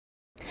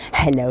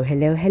Hello,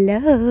 hello,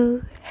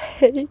 hello.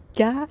 Hey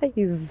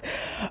guys.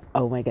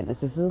 Oh my goodness,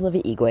 this is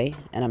Olivia Igwe,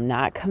 and I'm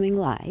not coming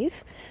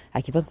live.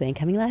 I keep on saying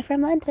coming live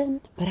from London,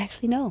 but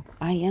actually, no,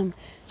 I am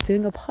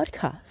doing a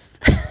podcast.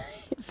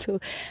 So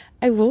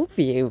I won't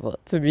be able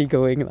to be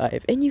going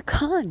live, and you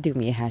can't do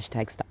me a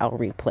hashtag style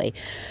replay.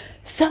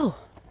 So,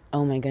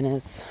 oh my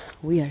goodness,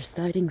 we are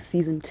starting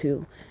season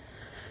 2,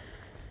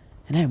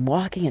 and I'm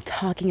walking and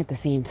talking at the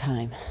same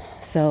time.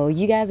 So,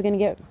 you guys are gonna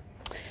get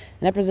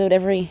an episode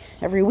every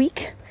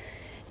week.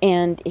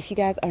 And if you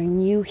guys are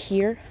new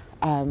here,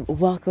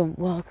 welcome.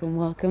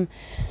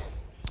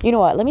 You know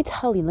what? Let me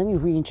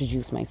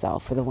reintroduce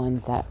myself for the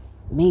ones that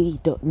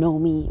maybe don't know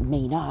me,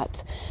 may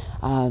not.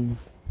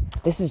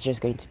 This is just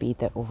going to be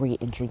the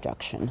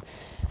reintroduction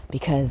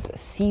because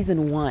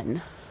season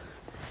 1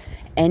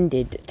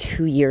 ended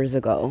 2 years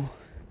ago,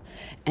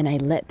 and I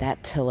let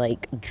that to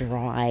like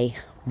dry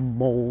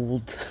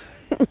mold.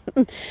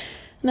 And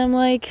I'm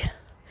like,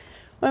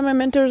 one of my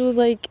mentors was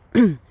like,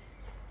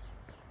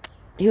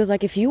 he was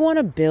like, if you want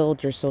to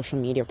build your social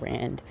media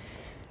brand,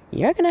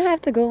 you're going to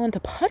have to go into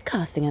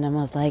podcasting. And I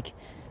was like,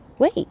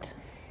 wait,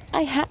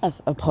 I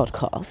have a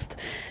podcast.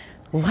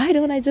 Why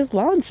don't I just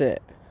launch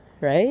it?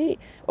 Right?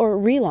 Or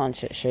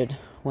relaunch it, should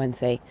one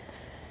say.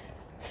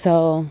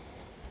 So,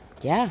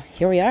 yeah,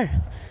 here we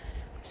are.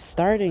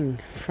 Starting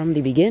from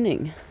the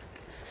beginning,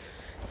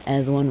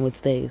 as one would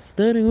say,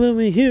 starting when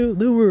we're here,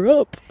 then we're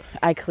up.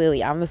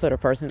 I'm the sort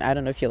of person, I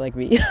don't know if you're like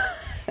me.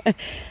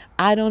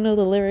 I don't know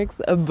the lyrics,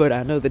 but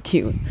I know the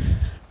tune.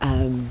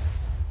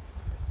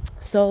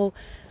 So,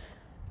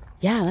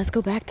 yeah, let's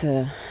go back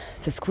to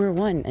square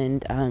one.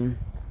 And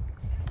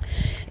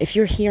if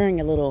you're hearing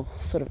a little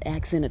sort of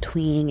accent, a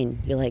twang, and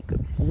you're like,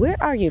 where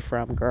are you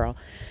from, girl?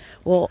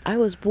 Well, I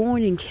was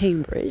born in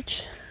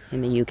Cambridge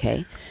in the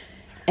UK,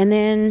 and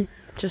then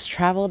just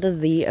traveled as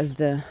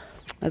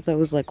I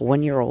was like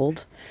 1 year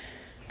old.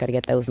 Got to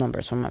get those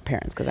numbers from my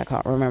parents because I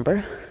can't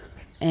remember.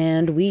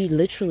 And we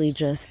literally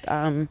just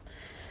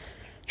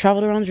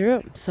traveled around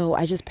Europe. So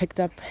I just picked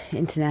up I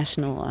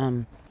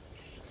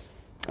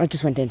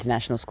just went to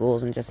international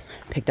schools and just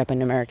picked up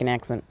an American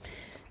accent.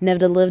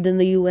 Never lived in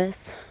the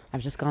US.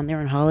 I've just gone there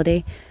on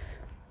holiday.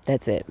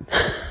 That's it.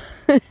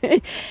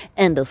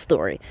 End of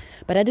story.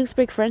 But I do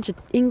speak French,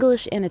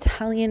 English, and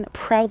Italian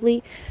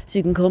proudly. So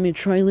you can call me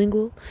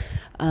trilingual.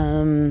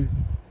 And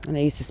I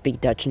used to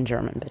speak Dutch and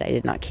German, but I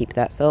did not keep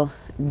that. So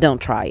don't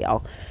try,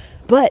 y'all.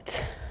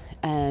 But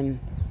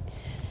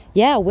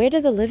yeah, where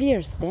does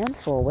Olivia stand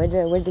for?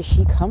 Where does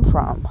she come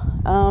from?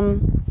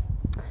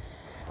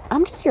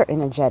 I'm just your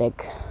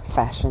energetic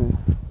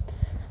fashion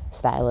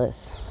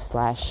stylist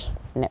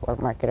 / network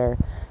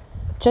marketer.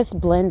 Just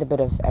blend a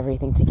bit of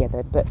everything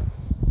together. But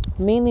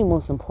mainly,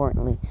 most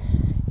importantly,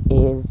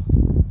 is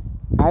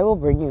I will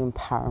bring you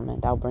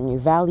empowerment. I'll bring you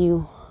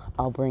value.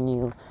 I'll bring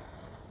you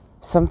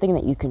something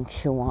that you can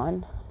chew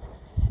on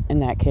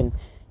and that can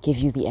give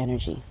you the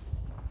energy.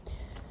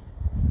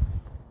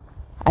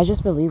 I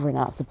just believe we're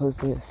not supposed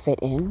to fit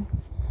in.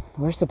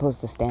 We're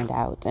supposed to stand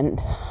out.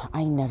 And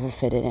I never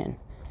fitted in.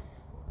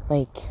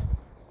 Like,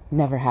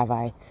 never have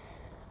I.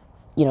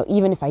 You know,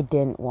 even if I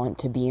didn't want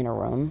to be in a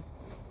room,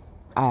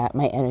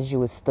 my energy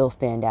would still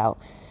stand out,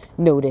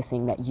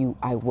 noticing that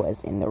I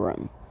was in the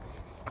room.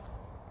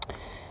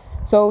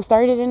 So,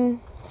 started in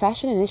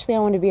fashion. Initially, I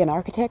wanted to be an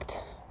architect.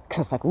 Because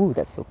I was like, ooh,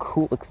 that's so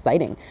cool,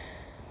 exciting.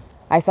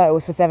 I saw it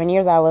was for 7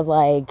 years. I was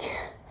like,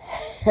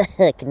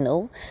 heck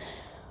no.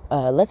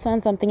 Let's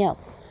find something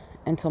else.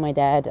 Until my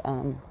dad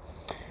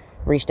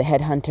reached a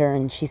headhunter,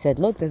 and she said,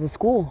 look, there's a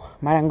school,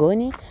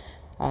 Marangoni,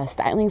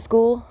 styling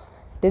school.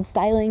 Did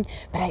styling,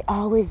 but I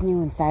always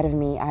knew inside of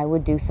me I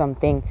would do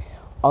something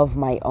of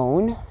my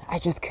own. I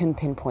just couldn't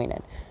pinpoint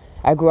it.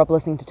 I grew up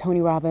listening to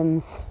Tony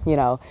Robbins,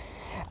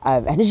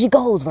 energy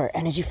goes where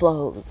energy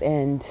flows,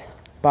 and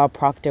Bob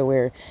Proctor,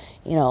 where,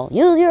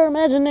 use your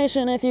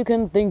imagination. If you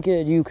can think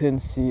it, you can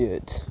see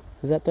it.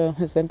 Is that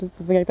his sentence?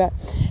 Something like that?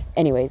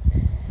 Anyways.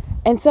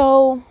 And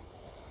so,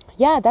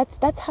 yeah,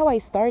 that's how I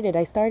started.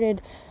 I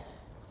started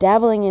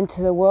dabbling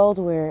into the world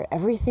where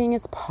everything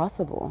is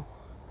possible.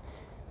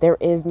 There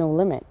is no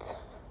limit.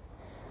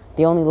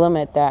 The only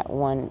limit that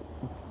one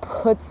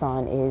puts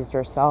on is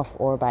yourself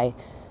or by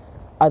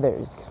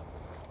others.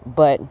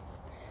 But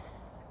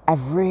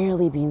I've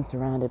rarely been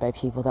surrounded by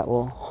people that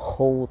will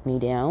hold me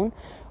down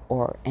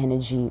or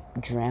energy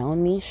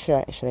drown me,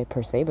 should I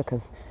per se,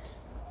 because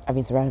I've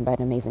been surrounded by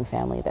an amazing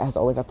family that has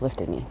always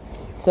uplifted me.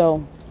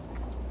 So,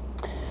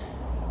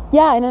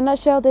 yeah, in a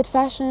nutshell, did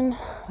fashion,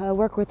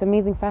 work with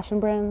amazing fashion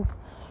brands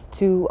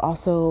to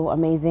also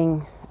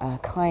amazing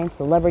clients,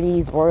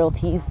 celebrities,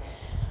 royalties,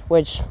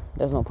 which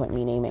there's no point in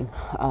me naming.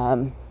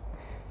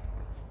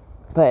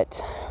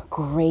 But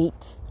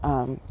great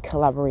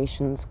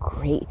collaborations,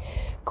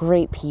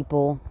 great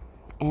people.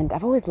 And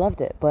I've always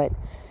loved it. But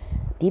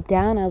deep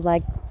down, I was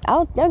like,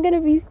 I'm going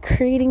to be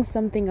creating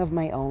something of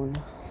my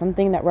own.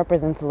 Something that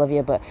represents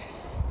Olivia, but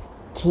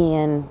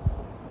can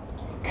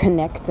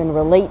connect and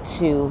relate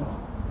to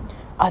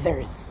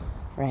others,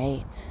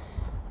 right?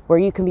 Where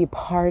you can be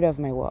part of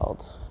my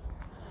world,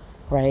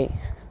 right?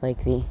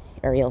 like the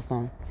Ariel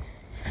song.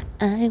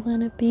 I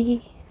wanna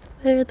be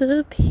where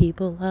the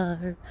people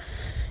are.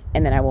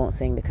 And then I won't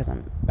sing because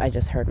I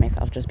just heard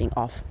myself just being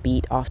off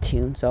beat, off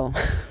tune. So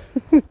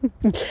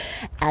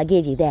I'll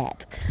give you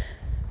that.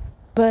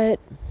 But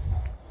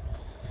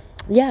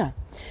yeah,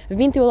 I've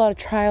been through a lot of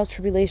trials,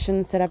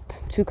 tribulations, set up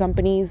 2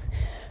 companies.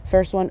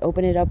 First one,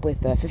 opened it up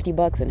with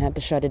 $50 and had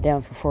to shut it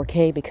down for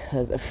 $4,000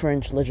 because of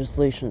French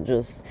legislation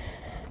just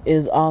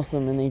is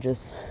awesome and they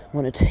just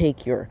want to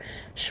take your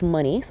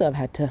shmoney. So I've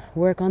had to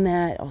work on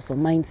that. Also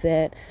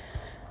mindset.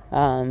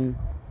 But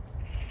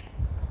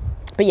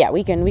yeah,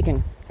 we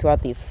can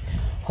throughout these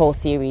whole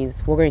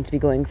series, we're going to be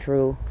going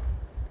through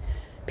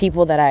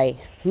people that I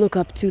look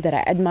up to, that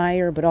I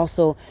admire, but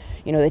also,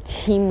 the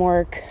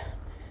teamwork,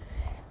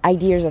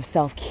 ideas of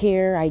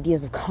self-care,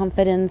 ideas of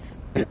confidence.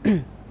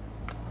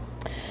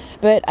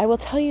 But I will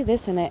tell you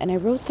this, and I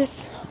wrote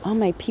this on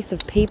my piece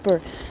of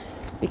paper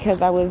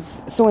because I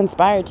was so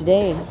inspired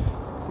today.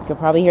 You could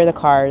probably hear the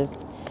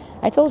cars.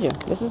 I told you,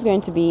 this is going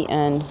to be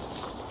an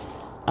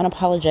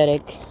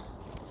unapologetic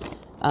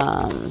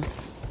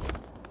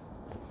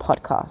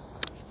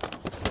podcast.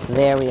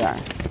 There we are.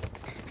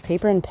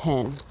 Paper and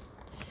pen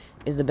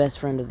is the best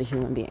friend of the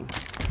human being.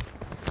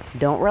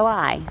 Don't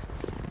rely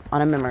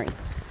on a memory.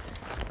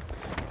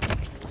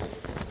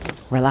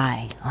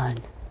 Rely on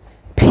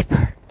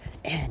paper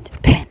and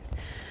pen.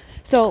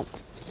 So,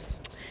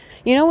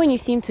 when you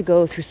seem to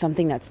go through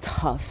something that's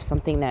tough,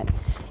 something that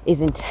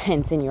is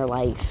intense in your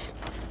life,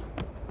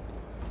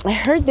 I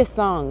heard this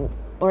song,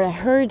 or I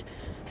heard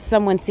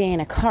someone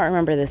saying, I can't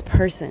remember this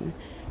person,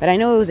 but I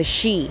know it was a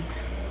she.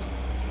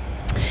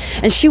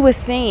 And she was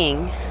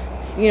saying,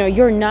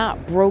 you're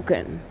not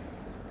broken.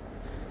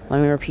 Let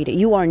me repeat it.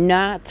 You are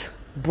not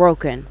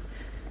broken,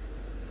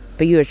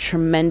 but you are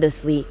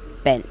tremendously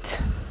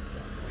bent.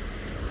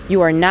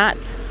 You are not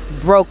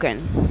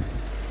broken.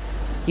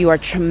 You are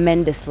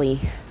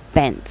tremendously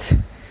bent.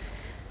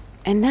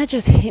 And that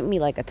just hit me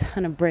like a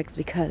ton of bricks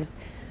because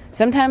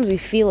sometimes we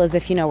feel as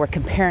if, we're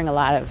comparing a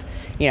lot of,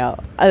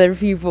 other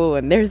people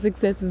and their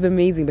success is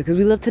amazing because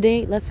we live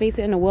today, let's face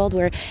it, in a world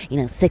where,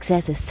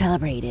 success is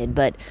celebrated,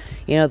 but,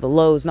 the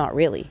lows, not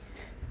really.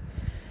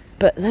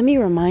 But let me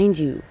remind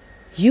you,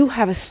 you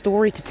have a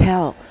story to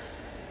tell.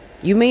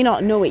 You may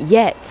not know it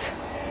yet,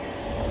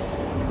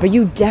 but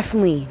you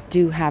definitely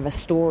do have a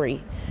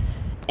story.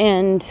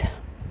 And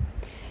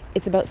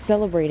it's about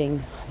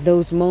celebrating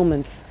those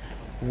moments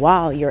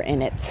while you're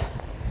in it,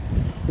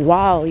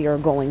 while you're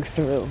going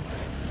through.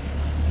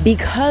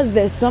 Because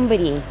there's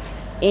somebody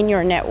in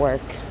your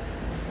network,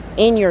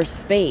 in your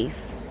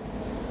space,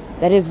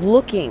 that is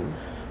looking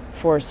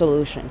for a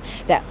solution,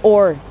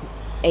 or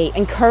a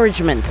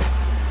encouragement.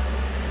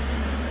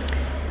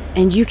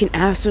 And you can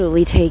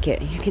absolutely take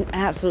it. You can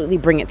absolutely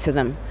bring it to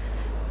them.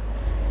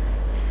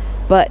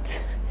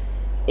 But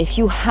if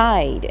you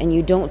hide and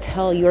you don't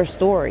tell your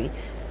story,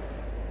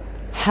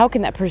 how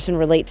can that person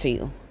relate to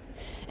you?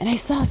 And I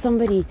saw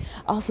somebody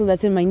also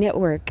that's in my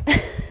network.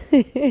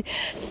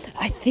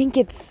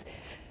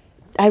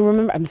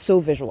 I'm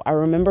so visual. I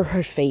remember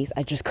her face.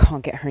 I just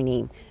can't get her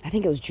name. I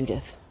think it was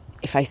Judith,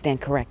 if I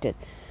stand corrected.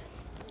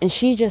 And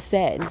she just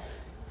said,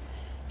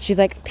 she's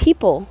like,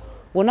 people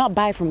will not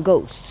buy from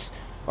ghosts,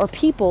 or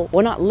people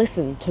will not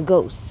listen to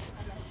ghosts.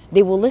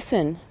 They will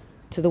listen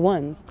to the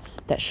ones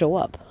that show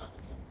up.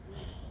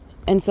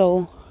 And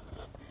so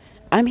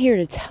I'm here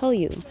to tell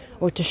you,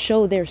 or to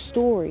show their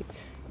story,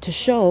 to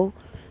show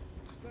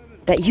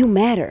that you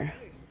matter.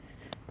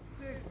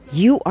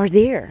 You are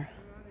there.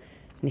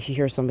 And if you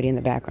hear somebody in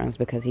the background, it's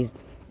because he's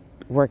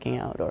working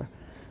out or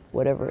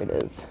whatever it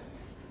is.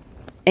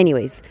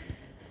 Anyways,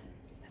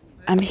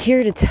 I'm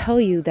here to tell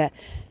you that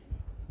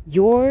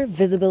your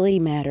visibility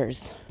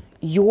matters.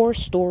 Your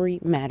story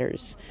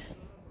matters.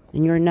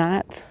 And you're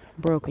not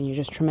broken. You're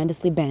just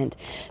tremendously bent.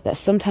 That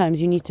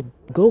sometimes you need to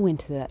go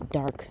into that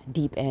dark,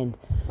 deep end.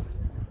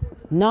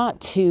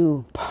 Not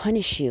to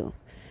punish you.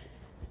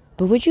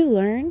 But would you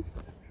learn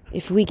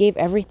if we gave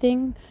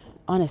everything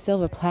on a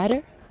silver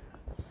platter?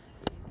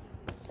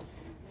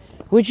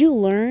 Would you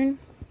learn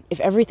if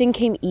everything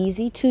came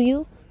easy to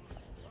you?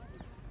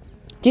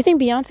 Do you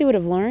think Beyonce would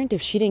have learned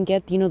if she didn't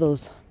get,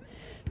 those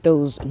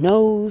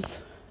no's,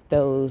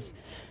 those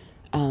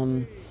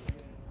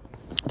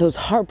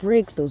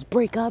heartbreaks, those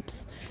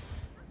breakups?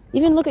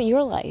 Even look at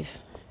your life.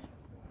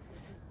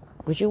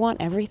 Would you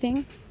want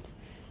everything?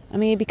 I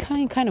mean, it'd be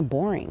kind of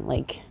boring.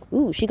 Like,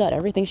 ooh, she got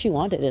everything she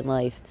wanted in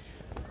life.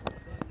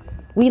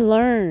 We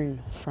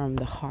learn from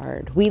the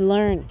hard. We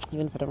learn,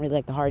 even if I don't really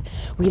like the hard,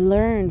 we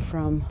learn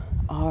from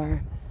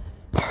our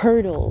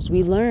hurdles.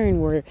 We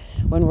learn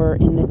when we're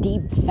in the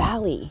deep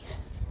valley.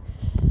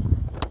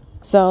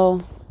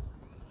 So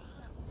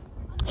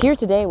here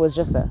today was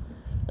just a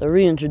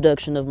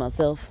reintroduction of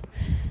myself.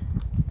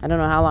 I don't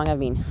know how long I've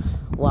been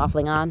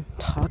waffling on,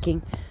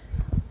 talking,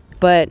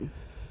 but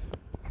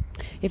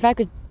if I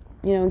could,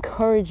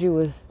 encourage you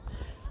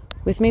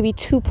with maybe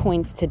 2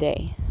 points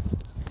today,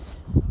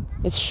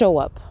 it's show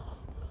up.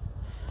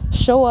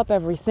 Show up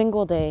every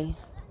single day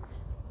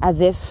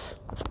as if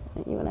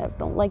even if I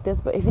don't like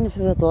this, but even if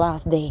it's the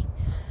last day,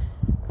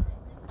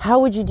 how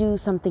would you do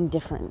something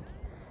different?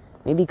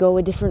 Maybe go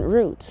a different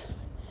route.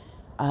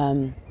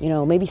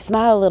 Maybe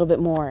smile a little bit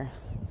more.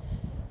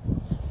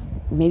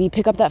 Maybe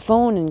pick up that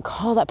phone and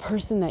call that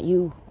person that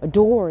you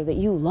adore, that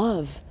you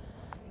love.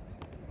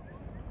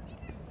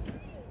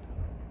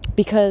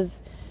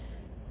 Because,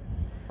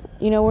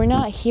 we're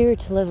not here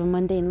to live a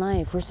mundane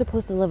life. We're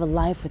supposed to live a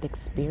life with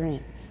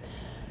experience,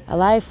 a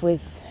life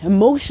with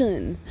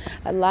emotion,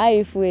 a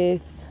life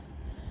with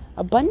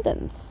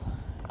abundance,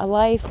 a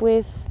life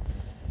with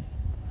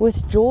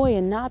joy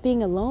and not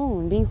being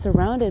alone, being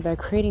surrounded by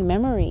creating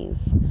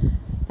memories.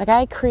 Like,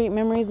 I create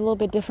memories a little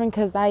bit different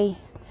because I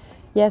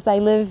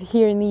live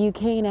here in the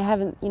UK and I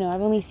haven't,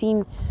 I've only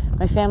seen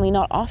my family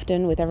not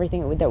often with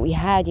everything that we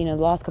had, the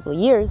last couple of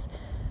years.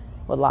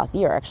 Well, last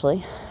year,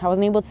 actually. I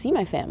wasn't able to see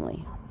my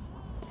family.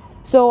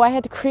 So I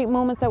had to create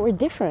moments that were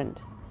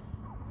different.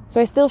 So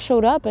I still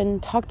showed up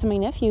and talked to my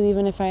nephew,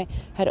 even if I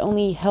had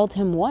only held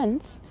him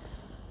once.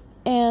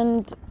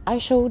 And I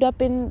showed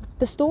up in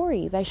the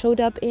stories. I showed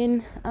up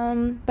in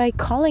by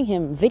calling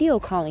him, video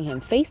calling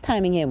him,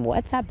 FaceTiming him,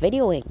 WhatsApp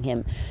videoing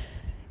him.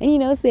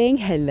 And, saying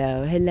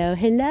hello, hello,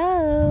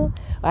 hello.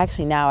 Well,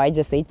 actually, now I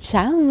just say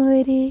ciao,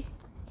 amore.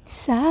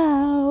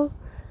 Ciao.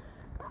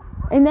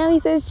 And now he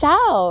says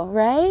ciao,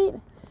 right?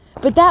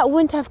 But that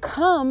wouldn't have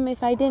come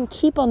if I didn't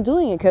keep on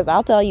doing it. Because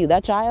I'll tell you,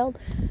 that child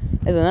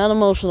is an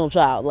unemotional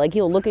child. Like,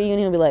 he'll look at you and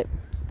he'll be like,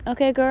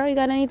 okay, girl, you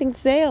got anything to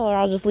say? Or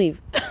I'll just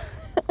leave.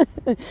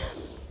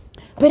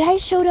 But I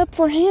showed up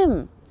for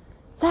him.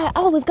 So I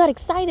always got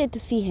excited to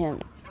see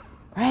him,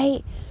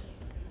 right?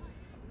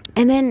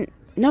 And then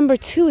number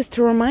 2 is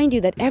to remind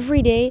you that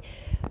every day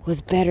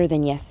was better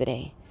than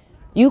yesterday.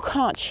 You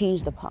can't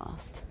change the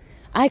past.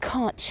 I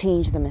can't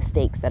change the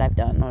mistakes that I've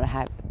done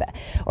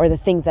or the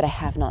things that I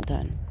have not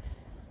done.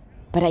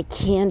 But I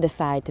can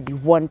decide to be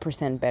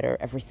 1% better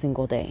every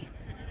single day.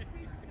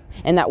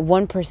 And that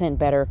 1%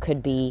 better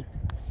could be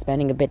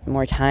spending a bit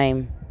more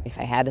time, if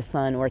I had a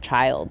son or a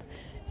child,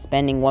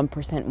 spending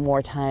 1%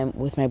 more time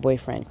with my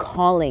boyfriend,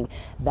 calling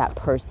that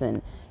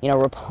person,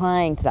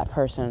 replying to that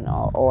person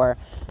or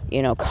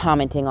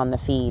commenting on the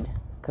feed,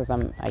 because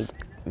I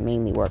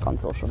mainly work on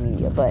social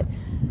media, but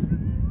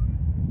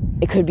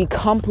it could be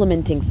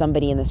complimenting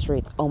somebody in the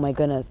streets. Oh my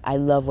goodness, I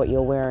love what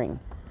you're wearing.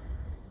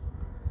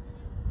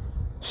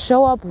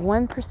 Show up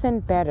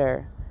 1%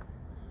 better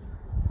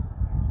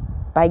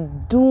by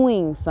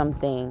doing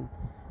something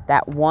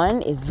that,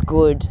 one, is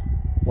good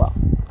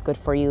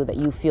for you, that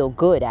you feel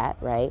good at,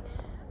 right?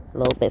 A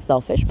little bit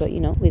selfish, but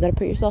we got to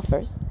put yourself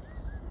first.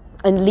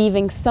 And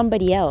leaving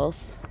somebody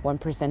else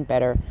 1%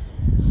 better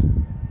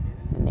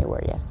than they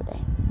were yesterday.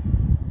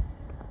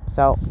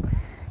 So,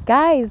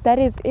 guys, that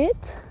is it.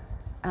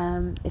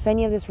 If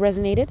any of this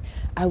resonated,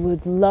 I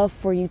would love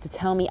for you to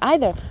tell me,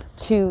 either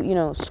to,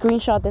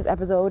 screenshot this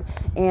episode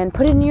and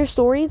put it in your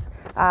stories,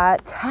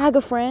 tag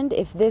a friend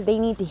if they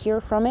need to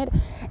hear from it.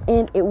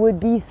 And it would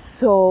be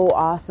so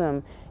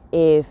awesome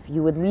if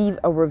you would leave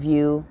a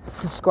review,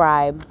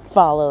 subscribe,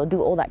 follow,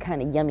 do all that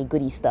kind of yummy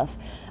goody stuff.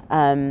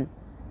 And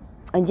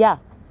yeah,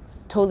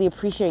 totally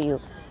appreciate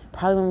you.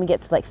 Probably when we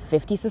get to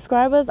 50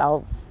 subscribers,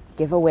 I'll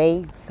give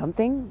away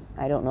something.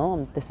 I don't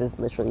know. This is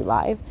literally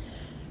live.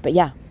 But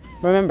yeah,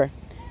 remember,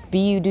 be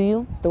you, do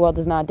you. The world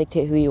does not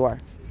dictate who you are.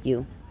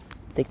 You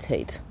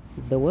dictate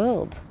the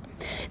world.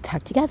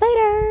 Talk to you guys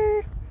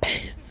later.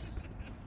 Peace.